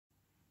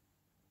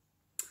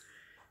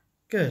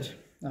Good.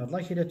 Now I'd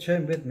like you to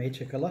turn with me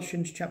to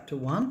Colossians chapter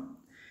 1,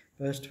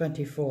 verse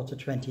 24 to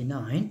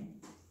 29.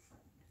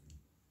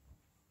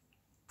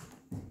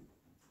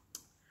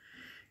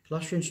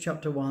 Colossians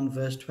chapter 1,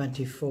 verse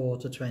 24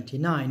 to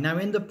 29. Now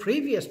in the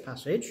previous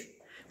passage,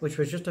 which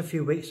was just a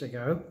few weeks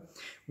ago,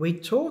 we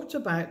talked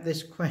about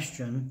this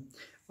question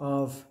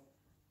of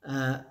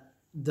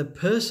the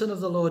person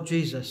of the Lord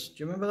Jesus. Do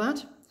you remember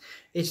that?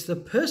 It's the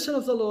person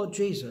of the Lord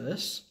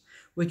Jesus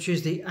which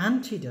is the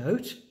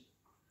antidote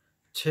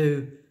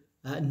to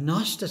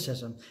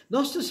Gnosticism.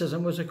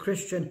 Gnosticism was a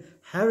Christian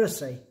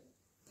heresy.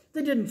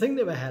 They didn't think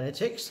they were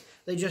heretics.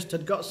 They just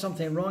had got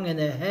something wrong in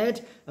their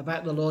head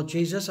about the Lord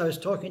Jesus. I was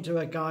talking to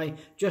a guy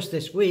just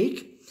this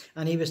week,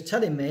 and he was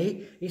telling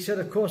me, he said,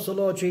 of course, the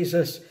Lord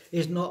Jesus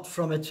is not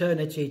from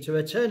eternity to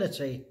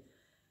eternity.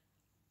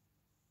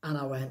 And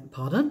I went,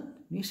 pardon?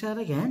 And he said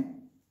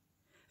again.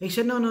 He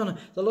said, no.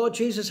 The Lord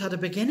Jesus had a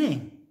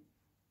beginning.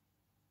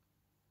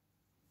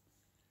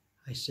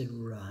 I said,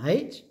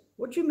 right.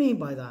 What do you mean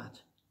by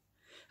that?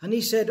 And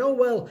he said, oh,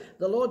 well,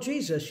 the Lord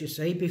Jesus, you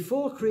see,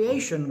 before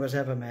creation was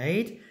ever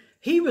made,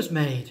 he was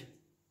made.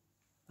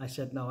 I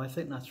said, no, I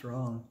think that's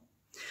wrong.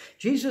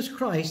 Jesus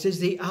Christ is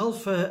the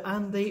Alpha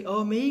and the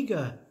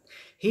Omega.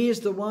 He is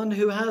the one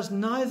who has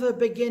neither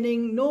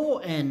beginning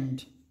nor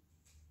end.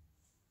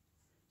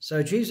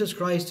 So Jesus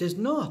Christ is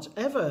not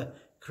ever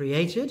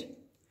created.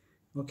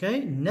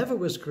 Okay, never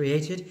was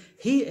created.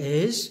 He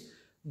is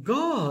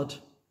God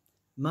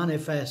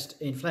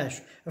manifest in flesh.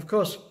 Of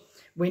course,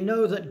 we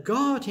know that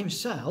God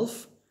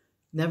himself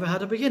never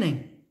had a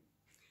beginning.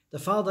 The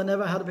Father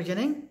never had a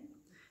beginning,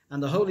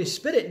 and the Holy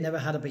Spirit never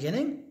had a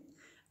beginning,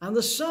 and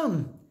the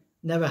Son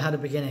never had a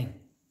beginning.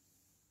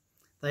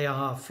 They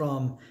are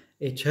from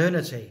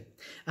eternity.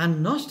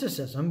 And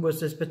Gnosticism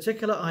was this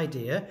particular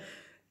idea,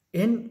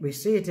 we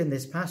see it in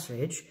this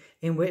passage,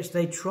 in which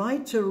they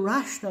tried to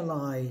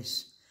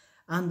rationalize,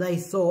 and they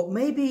thought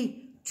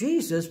maybe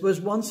Jesus was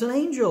once an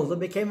angel that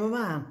became a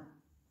man.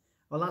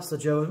 Well, that's the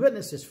Jehovah's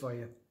Witnesses for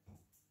you.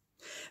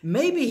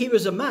 Maybe he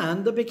was a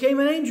man that became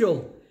an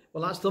angel.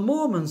 Well, that's the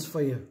Mormons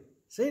for you.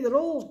 See, they're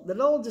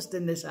all just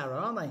in this error,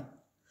 aren't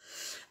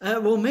they?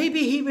 Well,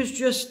 maybe he was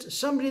just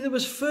somebody that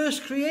was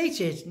first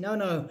created.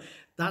 No,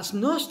 that's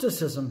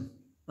Gnosticism.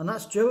 And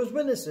that's Jehovah's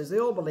Witnesses. They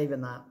all believe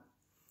in that.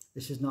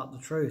 This is not the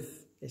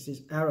truth. This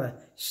is error.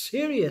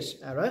 Serious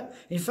error.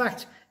 In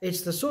fact,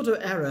 it's the sort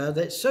of error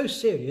that's so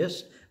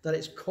serious that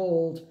it's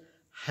called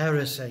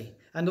heresy.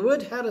 And the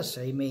word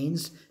heresy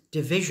means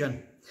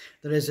division.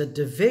 There is a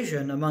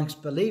division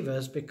amongst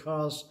believers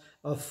because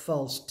of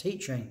false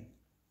teaching.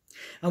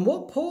 And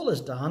what Paul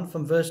has done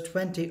from verse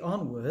 20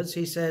 onwards,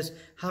 he says,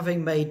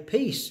 having made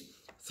peace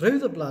through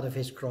the blood of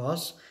his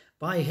cross,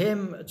 by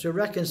him to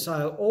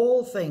reconcile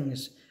all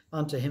things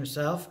unto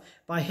himself.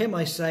 By him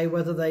I say,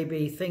 whether they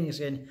be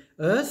things in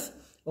earth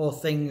or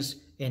things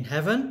in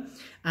heaven.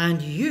 And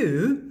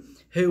you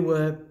who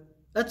were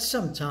at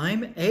some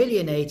time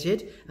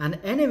alienated and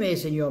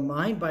enemies in your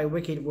mind by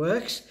wicked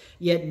works,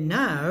 yet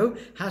now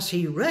has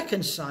he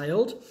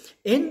reconciled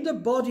in the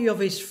body of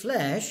his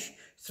flesh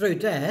through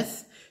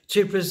death,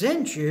 to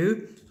present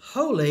you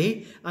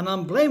holy and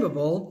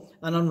unblameable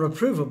and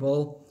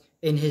unreprovable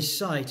in his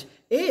sight,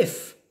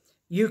 if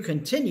you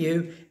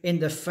continue in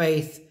the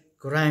faith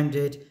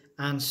grounded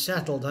and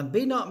settled, and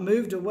be not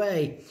moved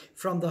away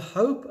from the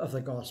hope of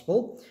the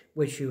gospel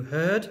which you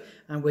heard,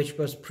 and which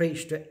was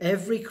preached to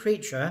every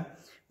creature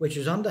which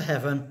is under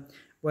heaven,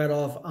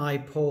 whereof I,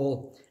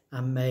 Paul,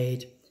 am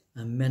made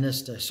a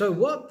minister. So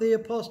what the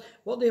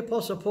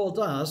Apostle Paul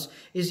does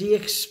is he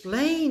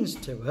explains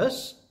to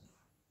us,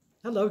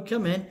 hello,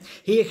 come in.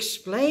 He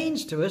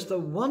explains to us the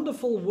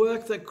wonderful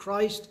work that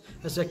Christ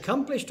has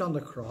accomplished on the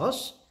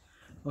cross,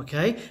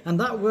 okay? And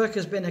that work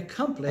has been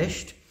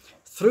accomplished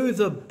through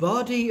the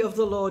body of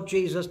the Lord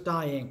Jesus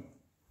dying.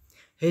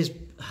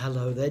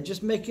 Hello there,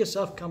 just make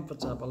yourself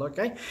comfortable,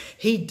 okay?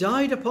 He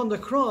died upon the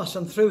cross,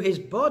 and through his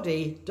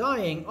body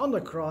dying on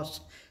the cross,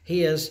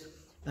 he has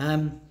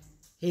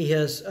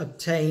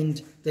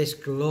obtained this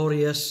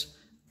glorious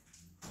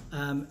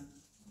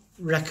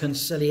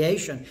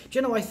reconciliation. Do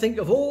you know, I think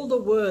of all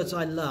the words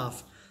I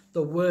love,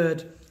 the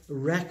word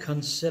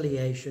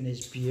reconciliation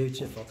is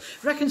beautiful.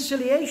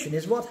 Reconciliation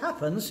is what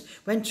happens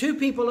when two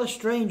people are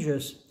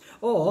strangers,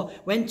 or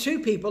when two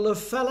people have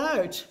fell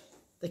out.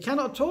 They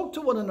cannot talk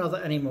to one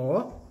another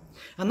anymore.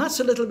 And that's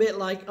a little bit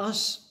like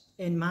us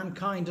in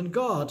mankind and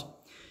God.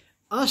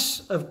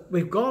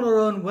 We've gone our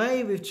own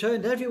way. We've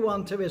turned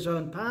everyone to his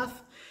own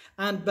path.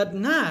 But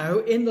now,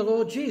 in the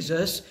Lord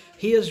Jesus,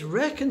 he has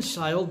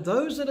reconciled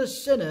those that are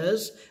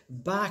sinners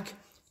back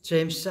to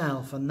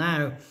himself. And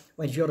now,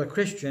 when you're a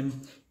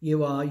Christian,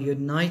 you are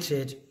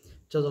united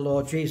to the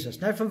Lord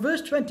Jesus. Now, from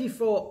verse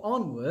 24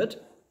 onward,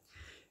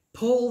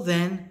 Paul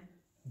then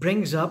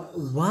brings up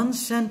one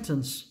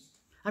sentence.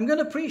 I'm going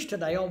to preach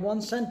today on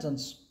one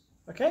sentence,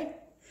 okay?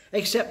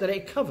 Except that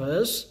it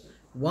covers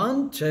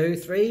 1, 2,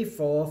 3,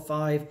 4,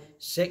 5,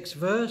 6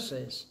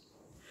 verses.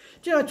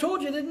 Do you know, I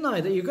told you, didn't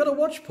I, that you've got to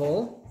watch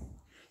Paul.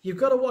 You've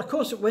got to watch. Of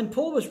course, when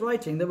Paul was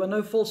writing, there were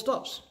no full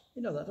stops.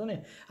 You know that, don't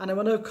you? And there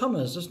were no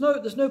commas.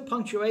 There's no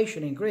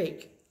punctuation in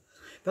Greek.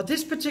 But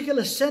this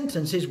particular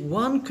sentence is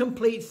one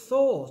complete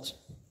thought.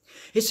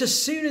 It's a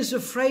series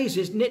of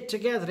phrases knit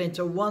together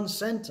into one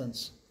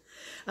sentence.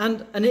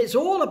 And it's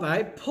all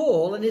about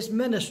Paul and his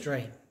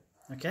ministry.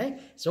 Okay?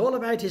 It's all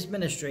about his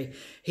ministry.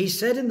 He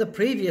said in the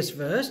previous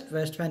verse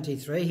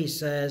 23, he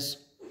says,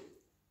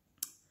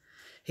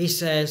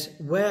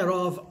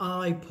 whereof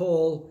I,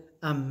 Paul,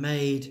 am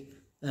made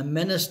a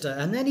minister.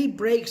 And then he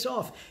breaks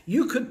off.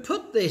 You could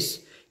put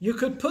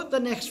the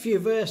next few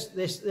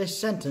verses, this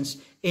sentence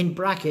in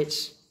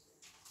brackets.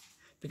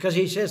 Because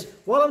he says,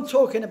 while I'm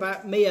talking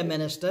about me, a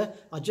minister,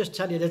 I'll just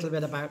tell you a little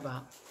bit about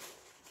that.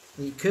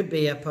 It could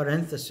be a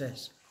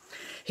parenthesis.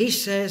 He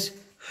says,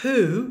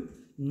 who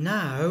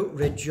now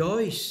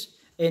rejoice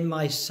in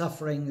my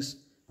sufferings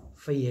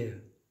for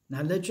you.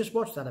 Now, let's just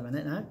watch that a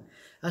minute now.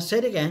 I'll say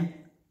it again.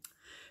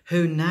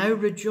 Who now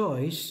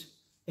rejoice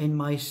in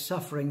my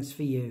sufferings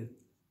for you.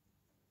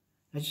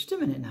 Now, just a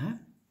minute now.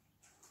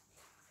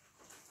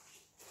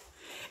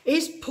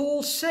 Is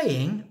Paul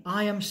saying,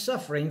 I am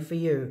suffering for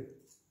you?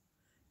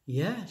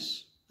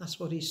 Yes, that's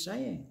what he's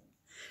saying.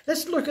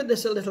 Let's look at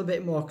this a little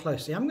bit more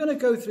closely. I'm going to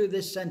go through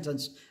this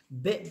sentence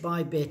bit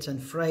by bit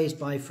and phrase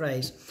by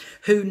phrase.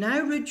 Who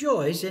now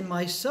rejoice in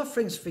my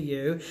sufferings for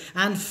you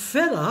and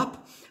fill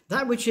up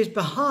that which is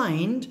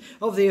behind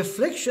of the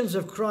afflictions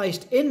of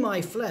Christ in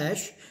my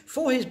flesh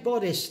for his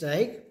body's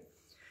sake,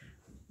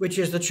 which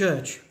is the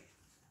church.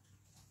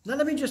 Now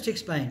let me just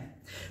explain.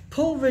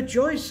 Paul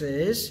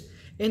rejoices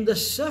in the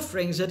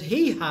sufferings that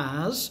he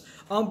has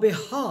on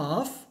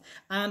behalf,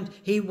 and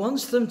he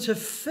wants them to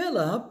fill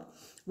up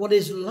what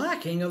is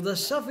lacking of the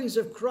sufferings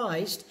of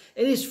Christ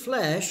in his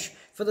flesh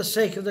for the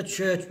sake of the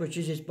church, which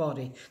is his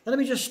body. Now let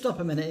me just stop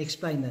a minute and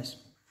explain this.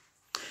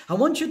 I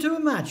want you to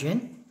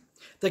imagine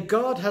that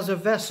God has a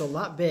vessel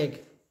that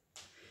big,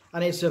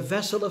 and it's a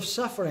vessel of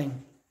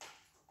suffering.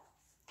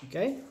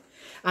 Okay?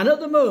 And at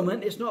the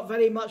moment, it's not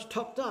very much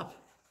topped up.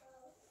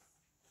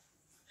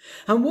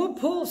 And what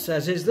Paul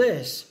says is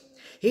this.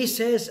 He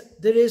says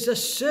there is a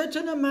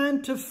certain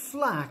amount of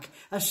flack,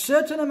 a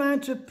certain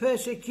amount of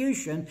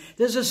persecution,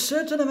 there's a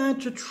certain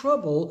amount of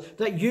trouble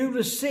that you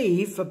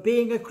receive for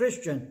being a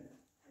Christian.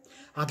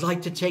 I'd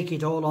like to take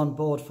it all on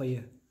board for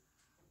you.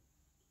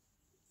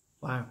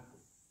 Wow.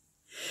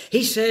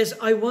 He says,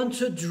 I want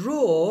to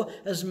draw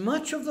as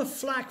much of the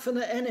flack from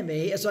the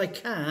enemy as I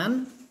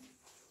can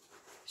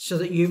so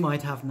that you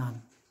might have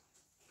none.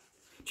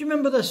 Do you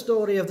remember the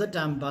story of the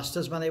dam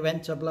busters when they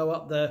went to blow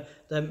up the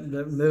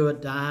Moor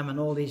Dam and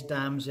all these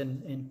dams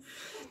in?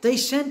 They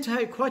sent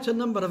out quite a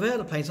number of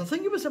aeroplanes. I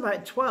think it was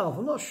about 12.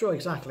 I'm not sure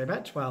exactly,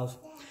 about 12.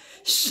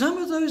 Some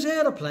of those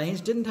aeroplanes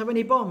didn't have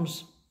any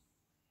bombs.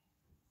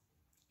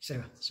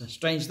 So it's a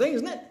strange thing,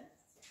 isn't it?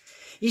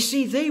 You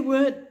see, they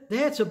weren't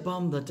there to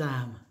bomb the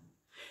dam.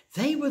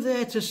 They were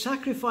there to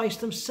sacrifice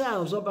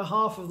themselves on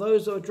behalf of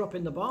those that were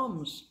dropping the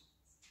bombs.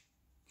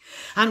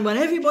 And when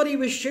everybody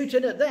was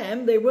shooting at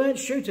them, they weren't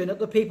shooting at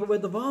the people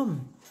with the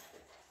bomb.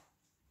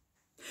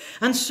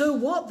 And so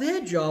what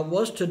their job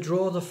was to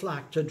draw the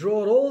flak, to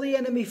draw all the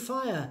enemy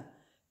fire,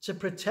 to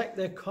protect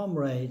their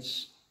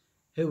comrades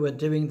who were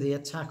doing the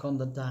attack on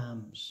the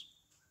dams.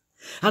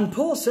 And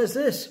Paul says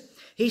this.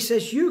 He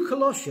says, you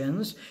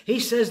Colossians, he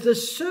says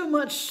there's so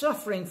much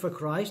suffering for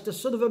Christ, a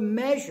sort of a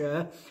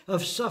measure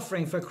of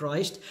suffering for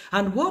Christ.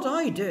 And what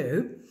I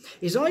do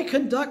is I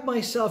conduct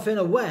myself in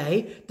a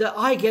way that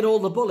I get all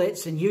the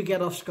bullets and you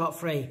get off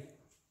scot-free.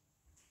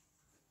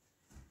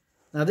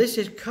 Now this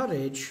is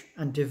courage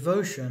and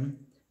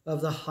devotion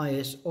of the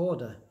highest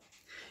order.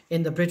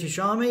 In the British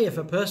Army, if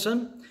a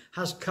person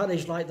has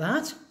courage like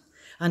that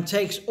and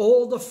takes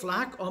all the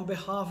flak on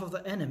behalf of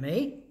the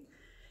enemy,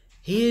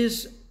 he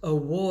is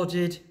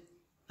awarded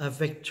a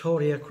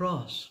Victoria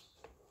Cross.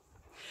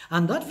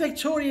 And that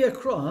Victoria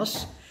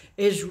Cross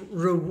is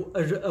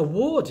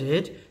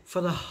awarded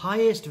for the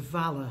highest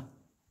valour.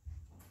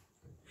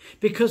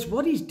 Because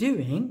what he's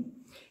doing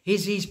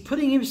is he's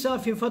putting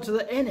himself in front of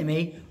the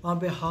enemy on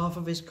behalf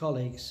of his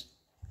colleagues.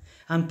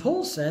 And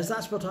Paul says,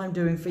 that's what I'm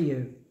doing for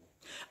you.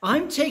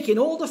 I'm taking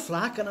all the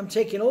flak and I'm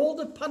taking all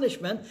the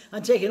punishment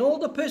and taking all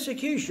the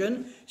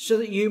persecution so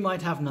that you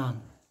might have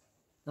none.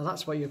 Now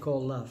that's what you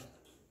call love.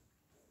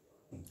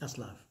 That's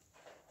love.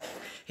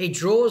 He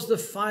draws the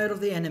fire of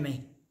the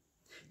enemy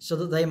so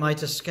that they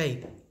might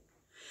escape.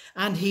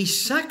 And he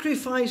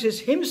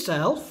sacrifices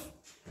himself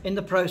in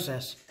the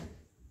process.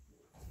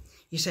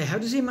 You say, how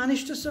does he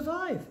manage to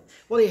survive?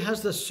 Well, he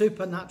has the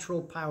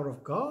supernatural power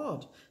of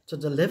God to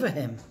deliver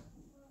him.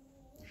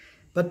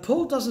 But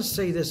Paul doesn't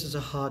see this as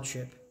a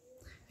hardship.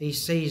 He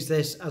sees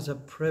this as a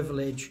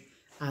privilege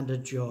and a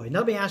joy. Now,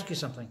 let me ask you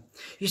something.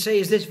 You say,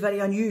 is this very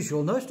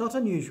unusual? No, it's not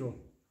unusual.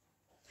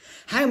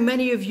 How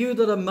many of you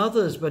that are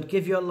mothers would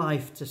give your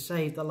life to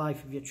save the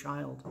life of your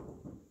child?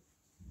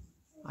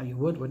 Oh, you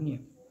would, wouldn't you?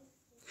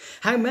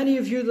 How many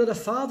of you that are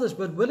fathers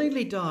would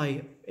willingly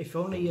die if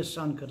only your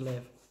son could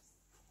live?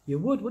 You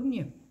would, wouldn't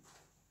you?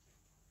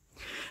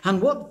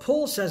 And what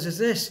Paul says is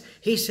this.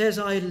 He says,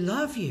 I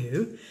love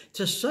you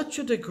to such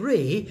a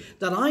degree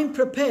that I'm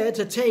prepared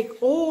to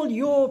take all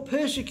your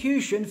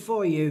persecution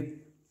for you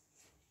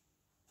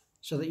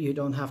so that you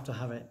don't have to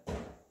have it.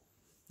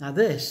 Now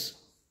this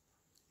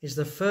is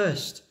the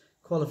first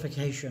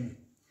qualification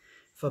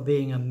for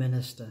being a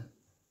minister.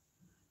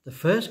 The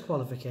first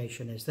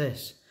qualification is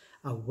this,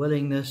 a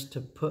willingness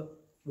to put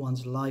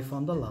one's life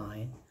on the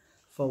line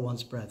for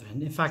one's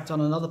brethren. In fact,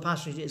 on another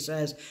passage it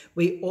says,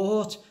 we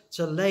ought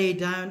to lay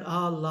down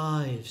our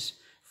lives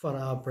for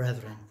our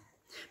brethren.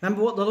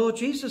 Remember what the Lord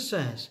Jesus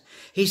says.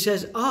 He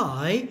says,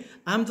 I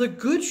am the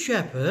good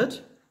shepherd.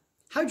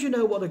 How do you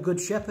know what a good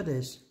shepherd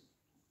is?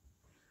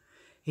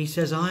 He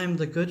says, I am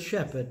the good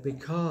shepherd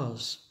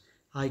because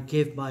I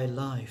give my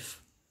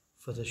life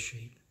for the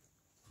sheep.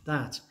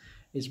 That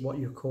is what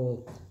you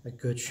call a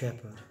good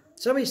shepherd.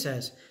 So he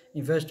says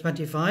in verse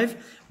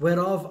 25,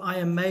 whereof I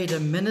am made a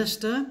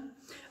minister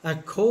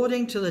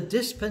according to the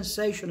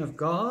dispensation of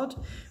God,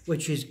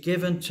 which is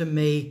given to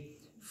me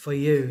for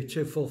you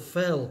to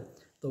fulfill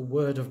the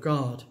word of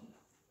God.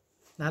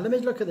 Now let me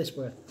look at this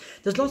word.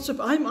 There's lots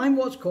of, I'm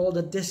what's called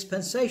a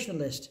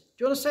dispensationalist. Do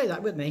you want to say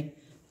that with me?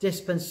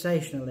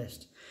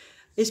 Dispensationalist.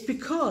 It's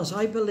because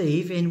I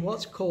believe in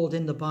what's called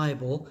in the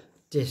Bible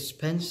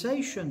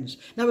dispensations.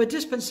 Now a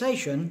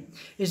dispensation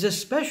is a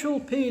special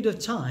period of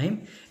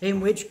time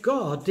in which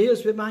God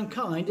deals with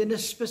mankind in a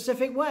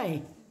specific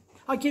way.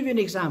 I'll give you an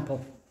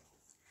example.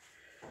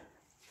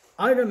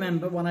 I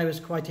remember when I was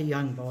quite a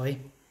young boy,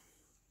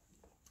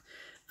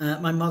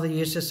 my mother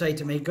used to say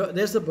to me,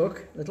 there's the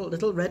book,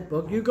 little red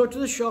book, you go to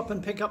the shop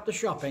and pick up the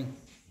shopping.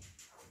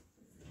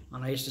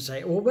 And I used to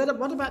say, oh,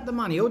 what about the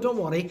money? Oh, don't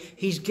worry,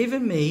 he's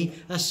given me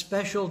a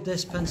special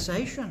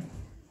dispensation.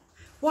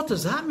 What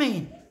does that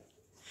mean?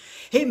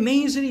 It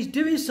means that he's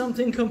doing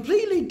something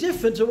completely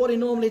different to what he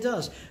normally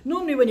does.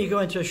 Normally when you go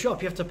into a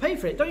shop, you have to pay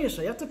for it, don't you?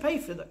 So you have to pay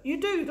for it. You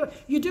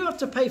do have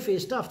to pay for your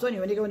stuff, don't you,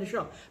 when you go in the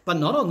shop? But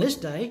not on this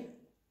day.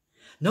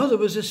 No, there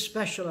was a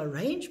special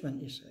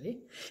arrangement, you see,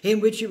 in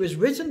which it was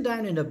written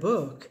down in a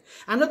book.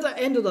 And at the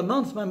end of the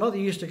month, my mother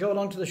used to go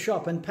along to the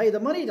shop and pay the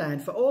money down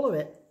for all of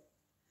it.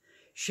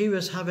 She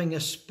was having a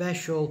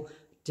special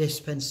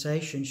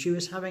dispensation. She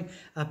was having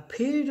a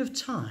period of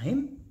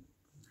time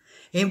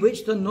in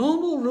which the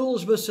normal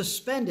rules were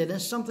suspended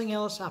and something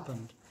else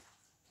happened.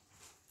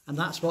 And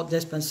that's what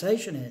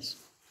dispensation is.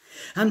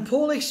 And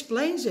Paul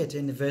explains it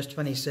in verse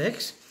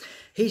 26.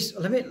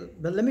 Let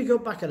me go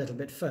back a little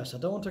bit first. I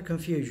don't want to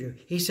confuse you.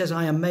 He says,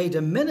 I am made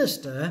a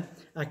minister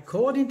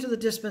according to the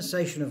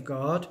dispensation of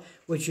God,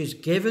 which is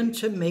given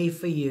to me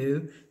for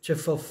you to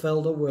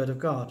fulfill the word of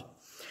God.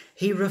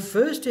 He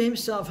refers to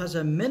himself as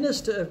a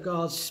minister of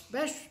God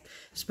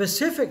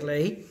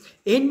specifically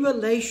in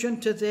relation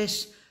to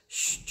this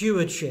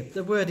stewardship.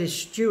 The word is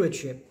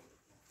stewardship,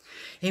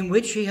 in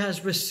which he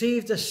has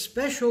received a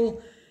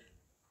special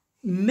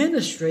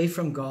ministry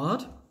from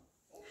God,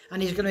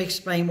 and he's going to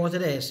explain what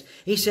it is.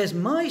 He says,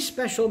 my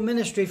special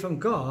ministry from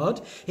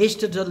God is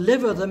to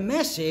deliver the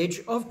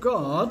message of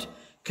God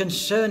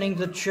concerning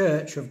the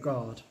church of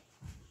God.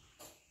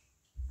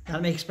 Now,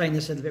 let me explain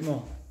this a little bit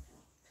more.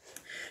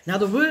 Now,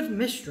 the word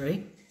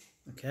mystery,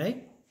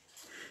 okay,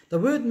 the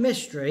word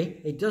mystery,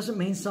 it doesn't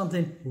mean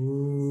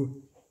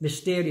something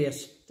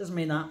mysterious. It doesn't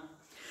mean that.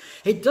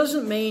 It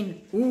doesn't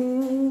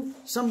mean,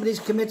 somebody's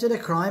committed a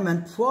crime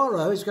and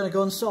Poirot is going to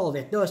go and solve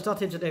it. No, it's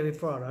nothing to do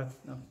with Poirot.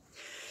 No.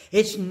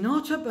 It's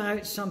not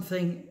about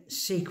something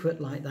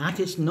secret like that.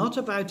 It's not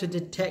about a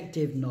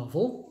detective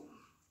novel.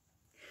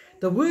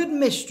 The word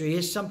mystery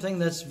is something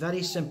that's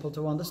very simple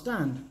to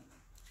understand.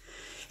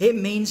 It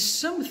means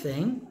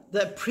something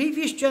that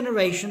previous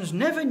generations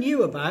never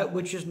knew about,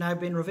 which has now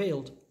been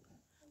revealed.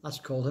 That's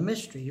called a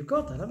mystery. You've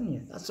got that, haven't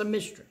you? That's a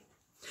mystery.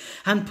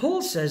 And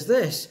Paul says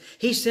this.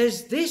 He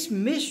says this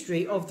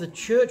mystery of the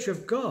church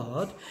of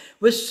God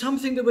was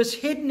something that was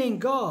hidden in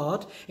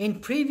God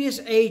in previous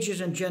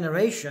ages and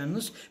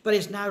generations, but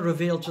is now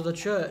revealed to the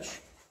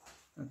church.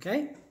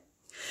 Okay?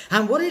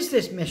 And what is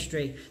this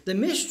mystery? The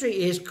mystery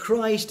is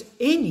Christ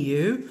in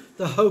you,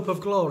 the hope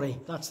of glory.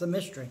 That's the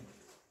mystery.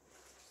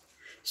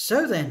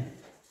 So then,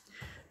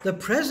 the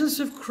presence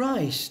of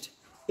Christ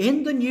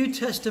in the New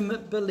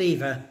Testament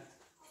believer,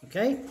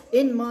 okay,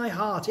 in my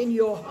heart, in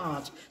your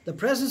heart, the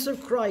presence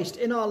of Christ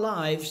in our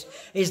lives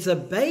is the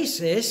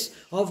basis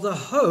of the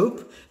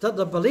hope that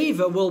the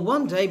believer will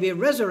one day be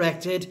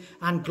resurrected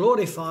and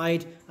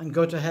glorified and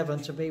go to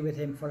heaven to be with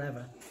him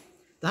forever.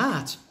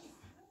 That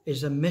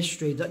is a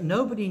mystery that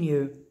nobody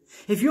knew.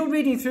 If you're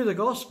reading through the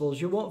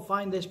Gospels, you won't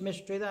find this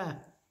mystery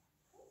there.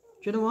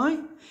 Do you know why?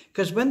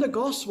 Because when the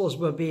Gospels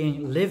were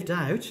being lived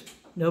out,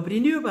 nobody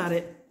knew about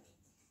it.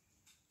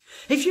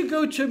 If you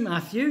go to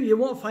Matthew, you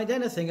won't find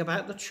anything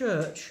about the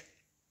church.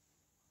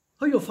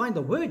 Oh, you'll find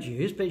the word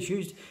used, but it's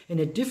used in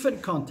a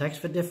different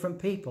context for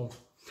different people.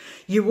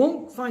 You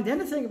won't find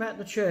anything about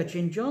the church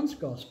in John's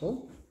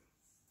Gospel,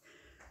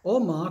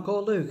 or Mark,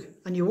 or Luke.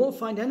 And you won't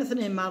find anything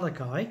in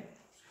Malachi,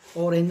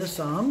 or in the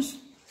Psalms,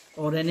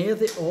 or any of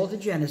the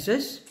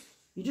Genesis.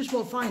 You just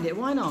won't find it.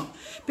 Why not?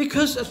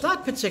 Because at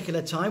that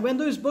particular time, when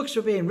those books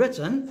were being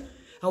written,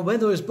 and when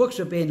those books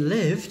were being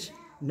lived,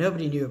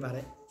 nobody knew about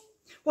it.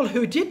 Well,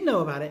 who did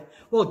know about it?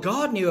 Well,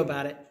 God knew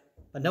about it,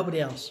 but nobody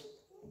else.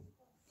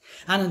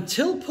 And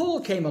until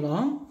Paul came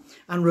along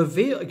and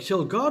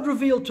until God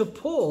revealed to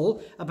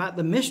Paul about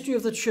the mystery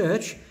of the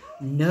church,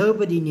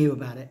 nobody knew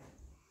about it.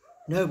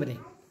 Nobody.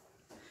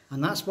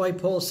 And that's why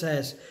Paul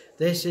says,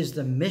 this is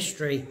the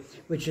mystery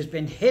which has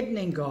been hidden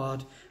in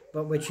God,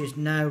 but which is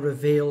now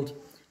revealed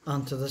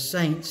unto the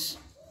saints.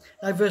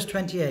 Now verse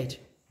 28.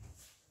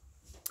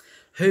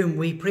 Whom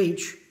we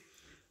preach,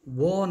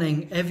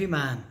 warning every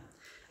man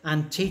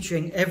and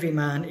teaching every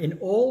man in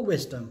all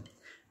wisdom,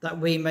 that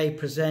we may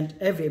present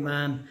every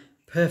man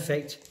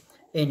perfect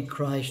in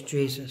Christ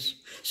Jesus.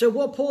 So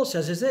what Paul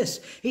says is this.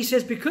 He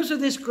says, because of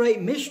this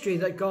great mystery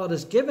that God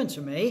has given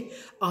to me,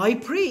 I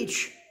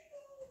preach.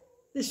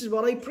 This is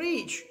what I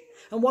preach.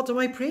 And what do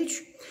I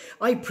preach?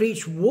 I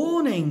preach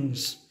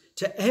warnings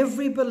to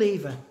every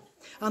believer.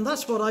 And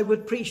that's what I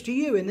would preach to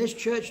you in this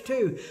church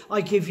too.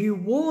 I give you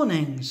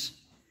warnings.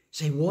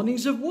 Say,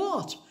 warnings of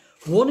what?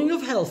 Warning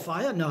of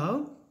hellfire?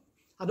 No.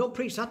 I don't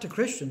preach that to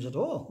Christians at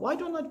all. Why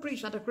don't I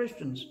preach that to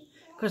Christians?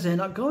 Because they're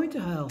not going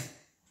to hell.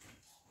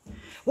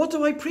 What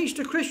do I preach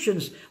to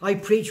Christians? I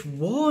preach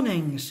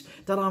warnings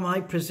that I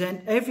might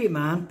present every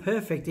man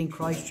perfect in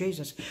Christ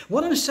Jesus.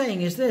 What I'm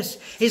saying is this,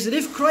 is that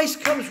if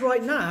Christ comes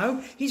right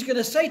now, he's going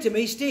to say to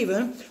me,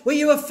 Stephen, were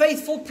you a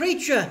faithful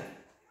preacher?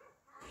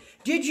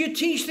 Did you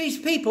teach these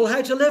people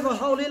how to live a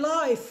holy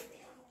life?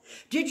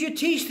 Did you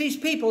teach these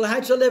people how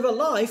to live a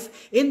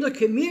life in the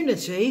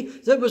community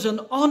that was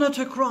an honour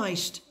to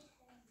Christ?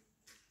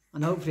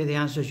 And hopefully the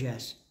answer is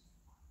yes.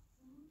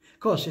 Of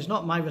course, it's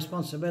not my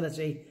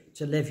responsibility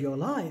to live your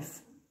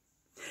life,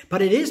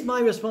 but it is my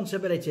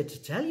responsibility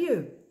to tell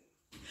you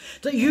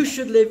that you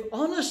should live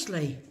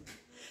honestly,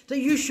 that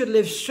you should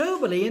live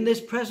soberly in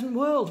this present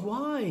world.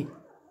 Why?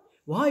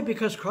 Why?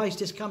 Because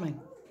Christ is coming.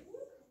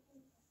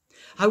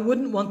 I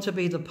wouldn't want to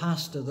be the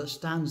pastor that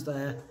stands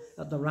there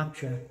at the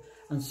rapture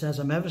and says,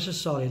 I'm ever so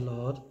sorry,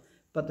 Lord,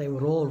 but they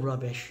were all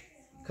rubbish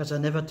because I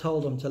never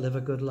told them to live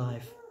a good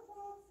life.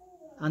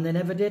 And they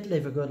never did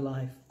live a good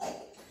life.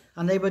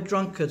 And they were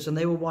drunkards and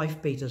they were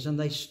wife beaters and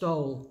they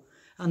stole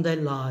and they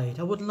lied.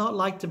 I would not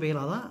like to be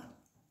like that.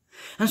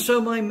 And so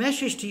my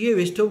message to you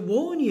is to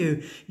warn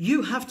you,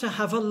 you have to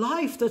have a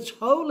life that's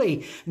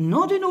holy,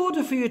 not in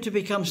order for you to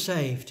become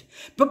saved,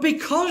 but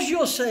because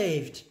you're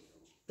saved.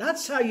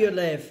 That's how you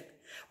live.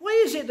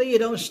 Why is it that you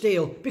don't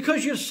steal?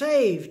 Because you're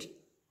saved.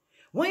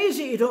 Why is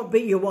it you don't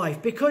beat your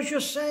wife? Because you're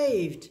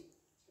saved.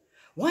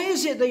 Why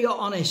is it that you're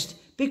honest?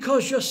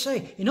 Because you're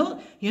saved.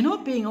 You're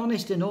not being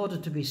honest in order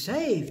to be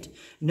saved.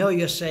 No,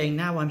 you're saying,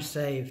 now I'm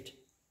saved.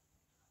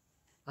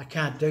 I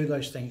can't do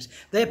those things.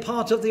 They're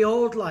part of the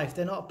old life.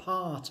 They're not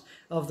part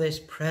of this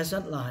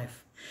present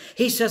life.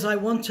 He says, I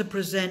want to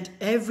present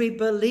every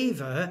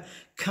believer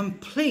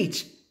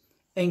complete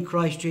in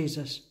Christ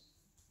Jesus.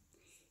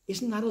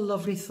 Isn't that a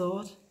lovely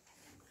thought?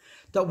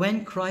 That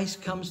when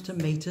Christ comes to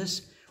meet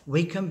us,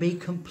 we can be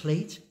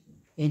complete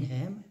in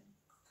him.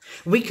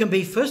 We can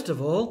be, first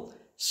of all,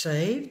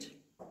 saved.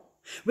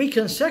 We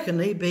can,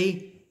 secondly,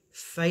 be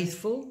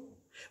faithful.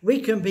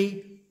 We can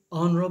be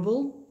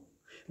honourable.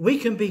 We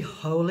can be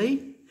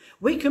holy.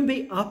 We can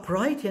be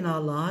upright in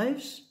our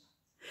lives.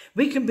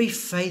 We can be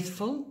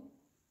faithful.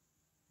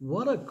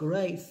 What a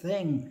great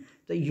thing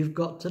that you've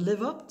got to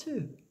live up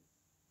to.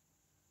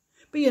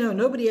 But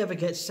nobody ever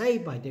gets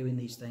saved by doing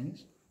these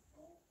things.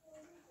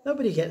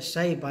 Nobody gets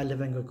saved by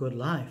living a good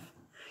life.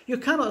 You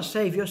cannot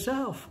save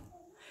yourself.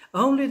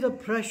 Only the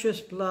precious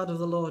blood of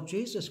the Lord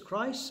Jesus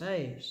Christ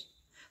saves.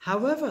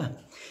 However,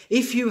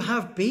 if you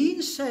have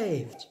been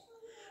saved,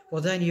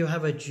 well, then you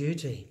have a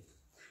duty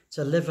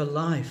to live a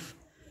life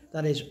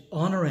that is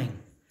honouring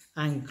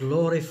and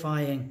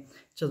glorifying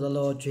to the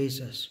Lord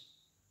Jesus.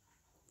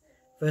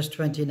 Verse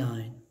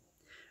 29,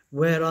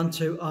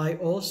 whereunto I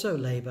also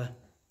labour,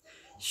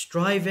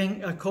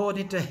 striving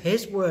according to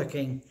his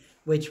working,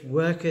 which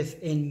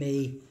worketh in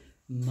me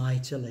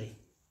mightily.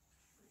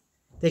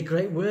 They're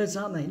great words,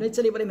 aren't they? Let me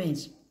tell you what it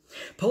means.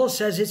 Paul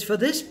says, it's for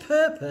this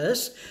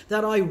purpose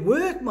that I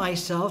work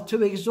myself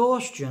to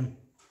exhaustion.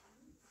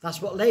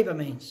 That's what labour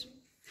means.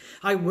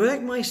 I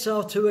work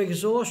myself to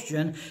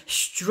exhaustion,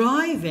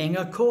 striving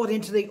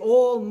according to the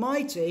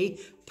almighty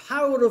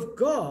power of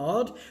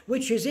God,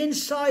 which is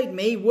inside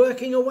me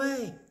working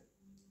away.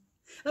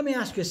 Let me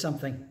ask you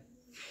something.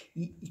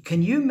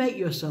 Can you make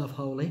yourself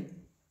holy?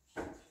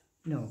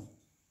 No.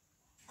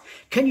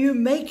 Can you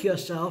make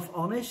yourself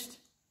honest?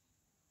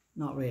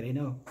 Not really,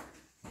 no.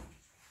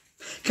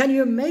 Can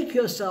you make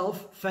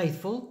yourself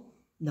faithful?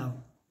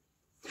 No.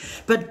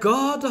 But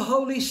God, the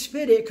Holy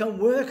Spirit, can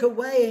work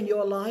away in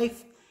your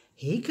life.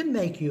 He can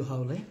make you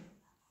holy.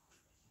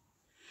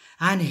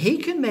 And he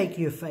can make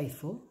you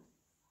faithful.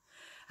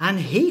 And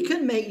he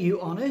can make you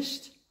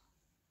honest.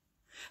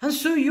 And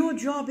so your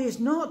job is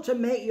not to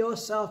make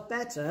yourself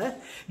better.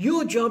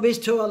 Your job is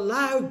to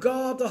allow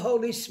God, the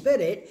Holy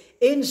Spirit,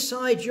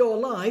 inside your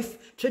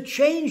life to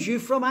change you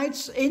from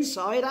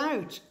inside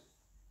out.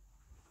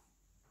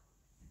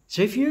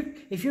 So if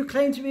you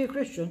claim to be a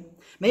Christian,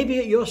 maybe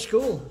at your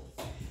school,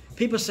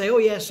 people say, oh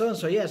yes,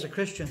 so-and-so, yes, a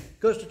Christian,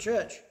 goes to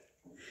church.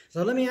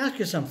 So let me ask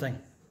you something.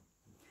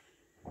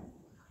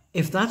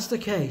 If that's the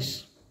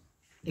case,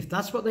 if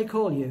that's what they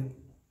call you,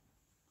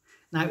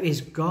 now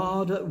is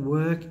God at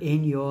work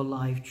in your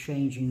life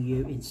changing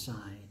you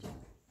inside?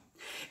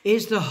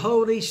 Is the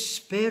Holy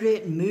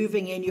Spirit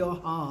moving in your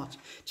heart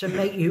to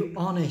make you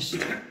honest,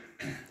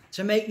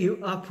 to make you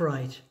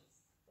upright,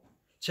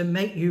 to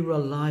make you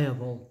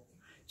reliable,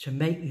 to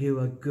make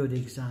you a good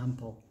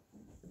example?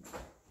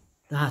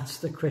 That's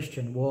the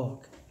Christian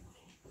walk.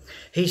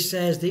 He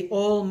says, the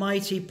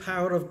almighty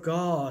power of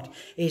God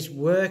is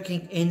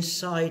working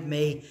inside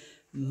me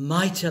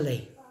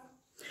mightily.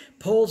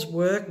 Paul's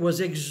work was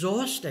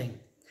exhausting,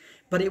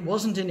 but it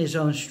wasn't in his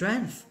own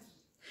strength.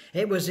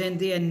 It was in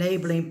the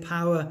enabling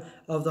power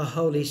of the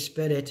Holy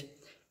Spirit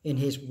in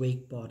his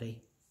weak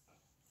body,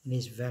 in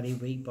his very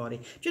weak body.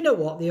 Do you know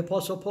what? The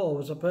Apostle Paul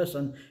was a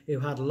person who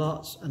had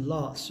lots and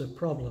lots of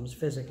problems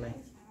physically.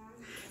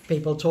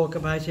 People talk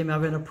about him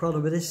having a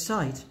problem with his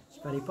sight. It's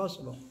very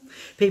possible.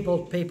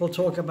 People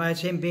talk about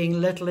him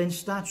being little in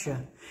stature.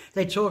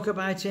 They talk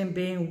about him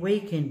being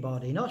weak in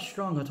body, not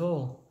strong at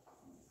all.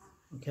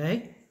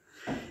 Okay?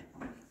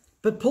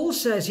 But Paul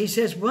says, he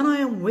says, when I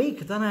am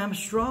weak, then I am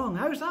strong.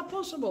 How is that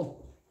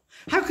possible?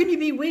 How can you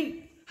be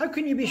weak? How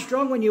can you be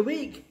strong when you're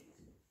weak?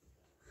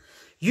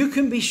 You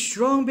can be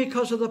strong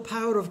because of the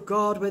power of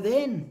God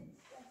within,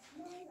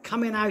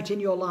 coming out in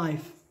your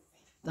life.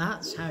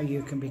 That's how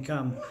you can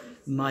become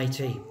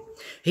mighty.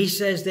 He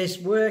says this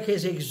work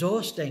is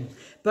exhausting,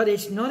 but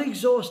it's not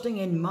exhausting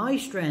in my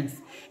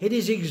strength. It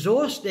is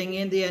exhausting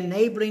in the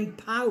enabling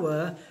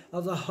power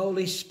of the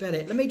Holy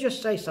Spirit. Let me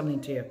just say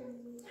something to you.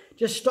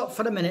 Just stop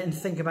for a minute and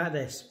think about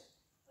this.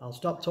 I'll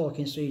stop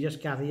talking so you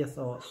just gather your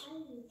thoughts.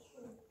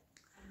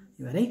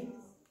 You ready?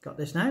 Got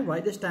this now?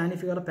 Write this down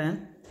if you've got a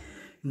pen.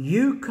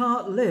 You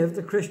can't live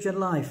the Christian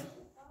life.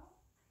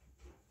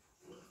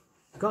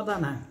 Got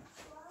that now?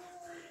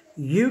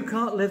 You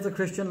can't live the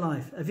Christian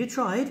life. Have you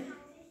tried?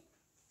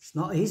 It's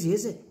not easy,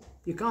 is it?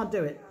 You can't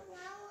do it.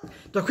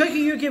 The quicker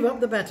you give up,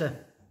 the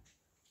better.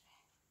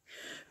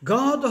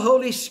 God, the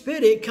Holy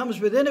Spirit, comes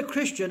within a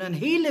Christian and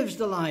he lives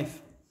the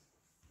life.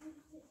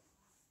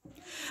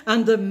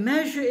 And the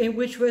measure in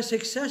which we're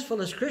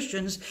successful as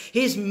Christians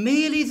is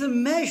merely the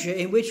measure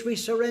in which we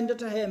surrender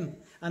to him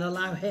and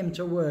allow him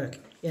to work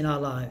in our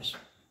lives.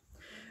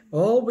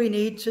 All we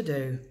need to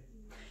do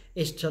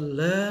is to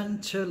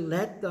learn to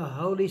let the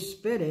Holy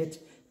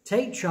Spirit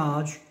take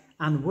charge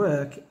and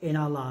work in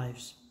our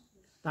lives.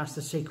 That's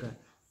the secret.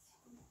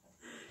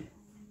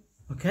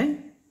 Okay?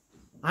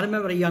 I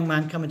remember a young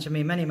man coming to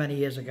me many, many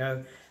years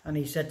ago, and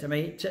he said to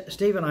me,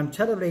 Stephen, I'm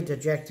terribly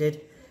dejected.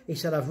 He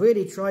said, I've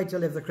really tried to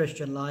live the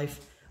Christian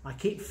life. I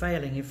keep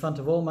failing in front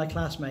of all my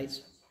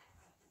classmates.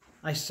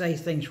 I say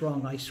things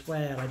wrong. I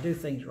swear. I do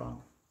things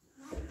wrong.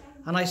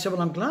 And I said,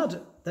 well, I'm glad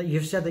that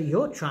you've said that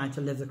you're trying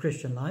to live the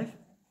Christian life.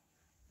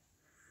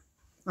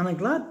 And I'm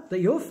glad that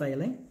you're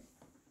failing.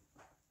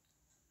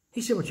 He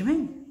said, what do you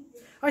mean?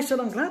 I said,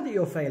 I'm glad that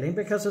you're failing,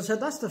 because I said,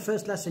 that's the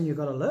first lesson you've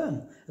got to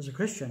learn as a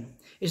Christian,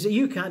 is that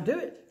you can't do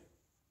it.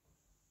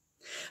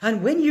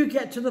 And when you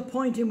get to the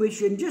point in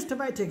which you're just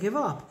about to give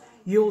up,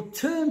 you'll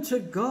turn to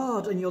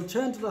God and you'll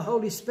turn to the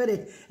Holy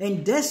Spirit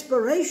in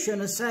desperation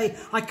and say,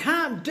 I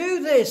can't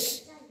do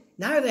this.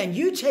 Now then,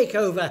 you take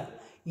over.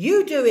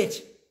 You do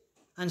it.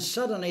 And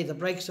suddenly the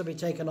brakes will be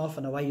taken off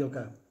and away you'll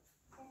go.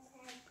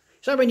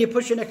 So when you're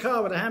pushing a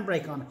car with a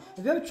handbrake on,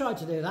 have you ever tried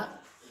to do that?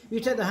 You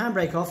take the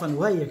handbrake off and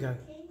away you go.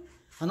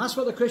 And that's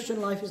what the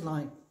Christian life is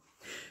like.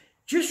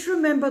 Just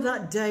remember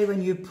that day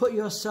when you put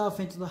yourself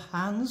into the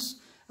hands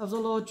of the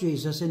Lord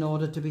Jesus in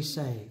order to be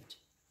saved.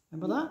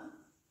 Remember that?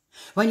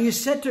 When you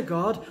said to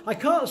God, I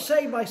can't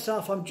save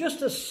myself, I'm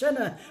just a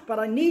sinner, but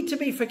I need to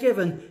be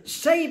forgiven.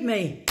 Save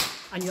me.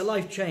 And your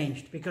life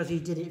changed because he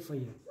did it for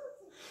you.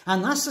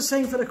 And that's the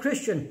same for the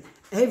Christian.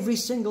 Every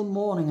single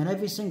morning and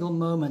every single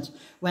moment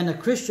when a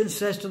Christian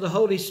says to the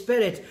Holy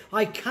Spirit,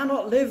 I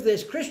cannot live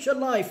this Christian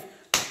life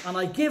and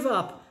I give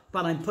up,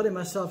 but I'm putting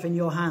myself in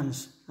your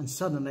hands. And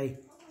suddenly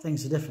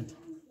things are different.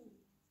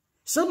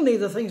 Suddenly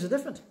the things are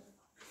different.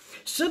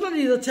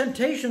 Suddenly the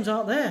temptations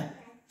aren't there.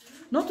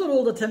 Not that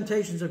all the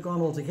temptations have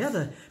gone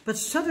altogether, but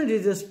suddenly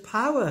there's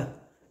power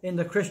in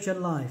the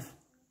Christian life.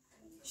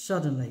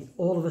 Suddenly,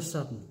 all of a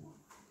sudden.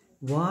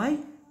 Why?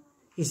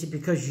 Is it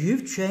because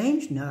you've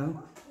changed?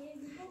 No.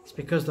 It's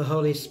because the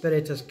Holy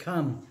Spirit has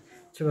come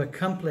to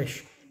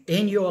accomplish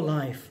in your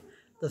life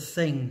the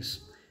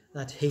things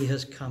that he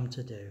has come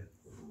to do.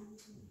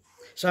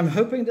 So I'm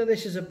hoping that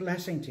this is a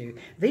blessing to you.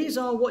 These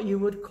are what you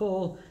would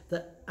call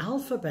the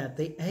alphabet,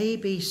 the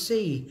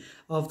ABC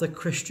of the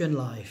Christian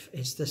life.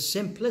 It's the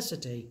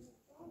simplicity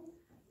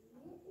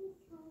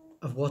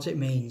of what it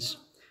means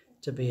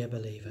to be a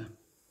believer.